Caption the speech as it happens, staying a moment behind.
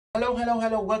Hello, hello,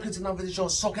 hello. Welcome to another edition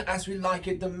of Soccer As We Like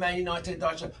It, the Man United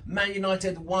Dutcher. Man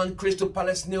United 1, Crystal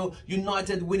Palace 0.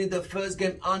 United winning the first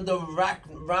game under Ralf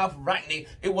Rangnick.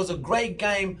 It was a great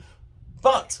game,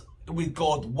 but we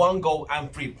got 1 goal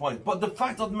and 3 points. But the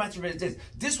fact of the matter is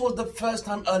this was the first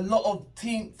time a lot of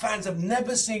team fans have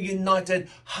never seen United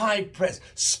high press,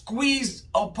 squeeze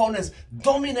opponents,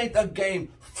 dominate a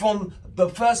game from the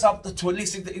first half to at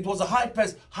least it was a high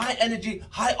press, high energy,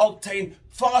 high octane,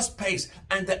 fast pace,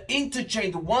 and the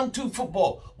interchange, the 1-2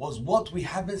 football was what we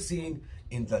haven't seen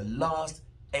in the last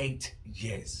 8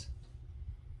 years.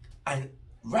 And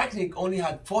Rangnick only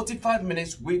had 45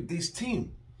 minutes with this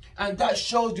team. And that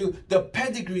shows you the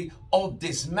pedigree of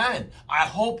this man. I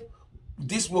hope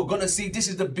we're going to see this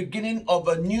is the beginning of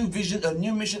a new vision, a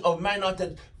new mission of Man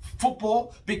United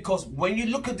football, because when you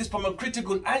look at this from a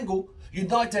critical angle,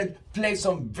 United played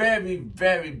some very,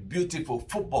 very beautiful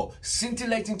football,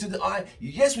 scintillating to the eye.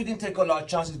 Yes, we didn't take all our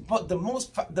chances, but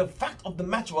the fact of the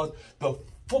matter was the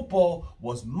football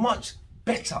was much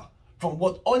better from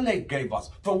what Ole gave us,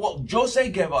 from what Jose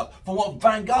gave us, from what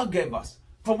Van Gaal gave us,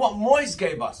 from what Moyes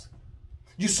gave us.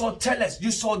 You saw Telles,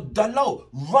 you saw Dalot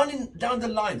running down the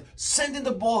line, sending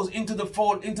the balls into the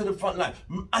front line,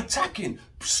 attacking,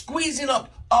 squeezing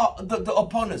up the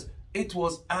opponents. It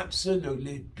was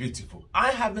absolutely beautiful.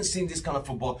 I haven't seen this kind of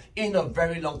football in a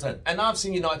very long time. And I've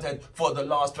seen United for the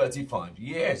last 35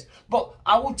 years. But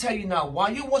I will tell you now,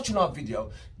 while you're watching our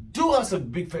video, do us a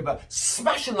big favor,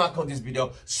 smash a like on this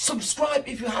video, subscribe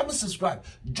if you haven't subscribed,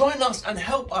 join us and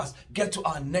help us get to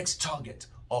our next target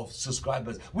of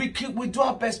subscribers. We do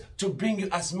our best to bring you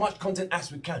as much content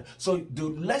as we can. So the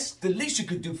least you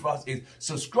could do for us is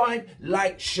subscribe,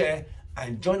 like, share,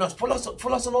 and join us. Follow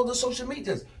us on all the social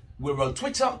medias. We're on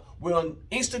Twitter, we're on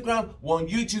Instagram, we're on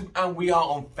YouTube, and we are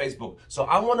on Facebook. So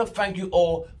I want to thank you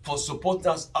all for supporting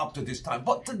us up to this time.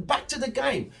 But back to the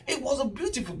game. It was a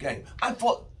beautiful game. I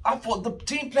thought the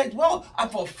team played well. I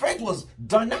thought Fred was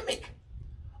dynamic.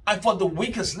 I thought the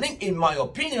weakest link, in my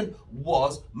opinion,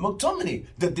 was McTominay.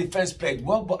 The defense played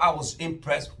well, but I was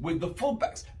impressed with the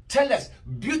fullbacks. Telles,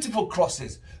 beautiful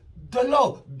crosses.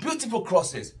 Dalot, beautiful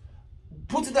crosses.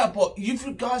 Put it that ball. You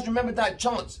guys remember that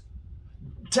chance?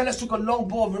 Telles took a long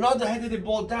ball, Ronaldo headed the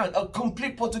ball down, a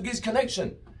complete Portuguese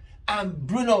connection. And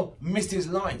Bruno missed his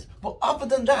lines. But other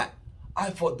than that,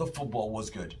 I thought the football was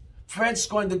good. Fred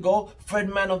scoring the goal,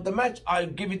 Fred man of the match. I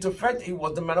give it to Fred, he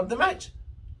was the man of the match.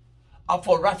 I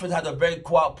thought Rashford had a very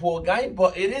poor game,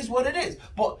 but it is what it is.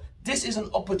 But this is an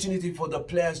opportunity for the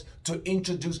players to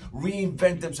introduce,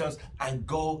 reinvent themselves and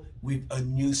go with a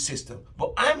new system.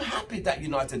 But I'm happy that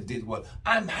United did well.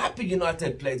 I'm happy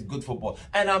United played good football.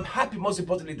 And I'm happy, most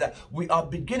importantly, that we are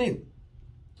beginning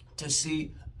to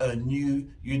see a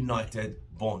new United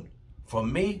born.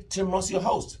 From me, Tim Ross, your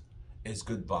host, it's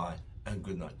goodbye and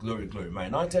good night. Glory, glory. Man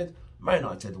United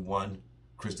 1,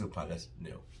 Crystal Palace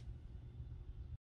 0.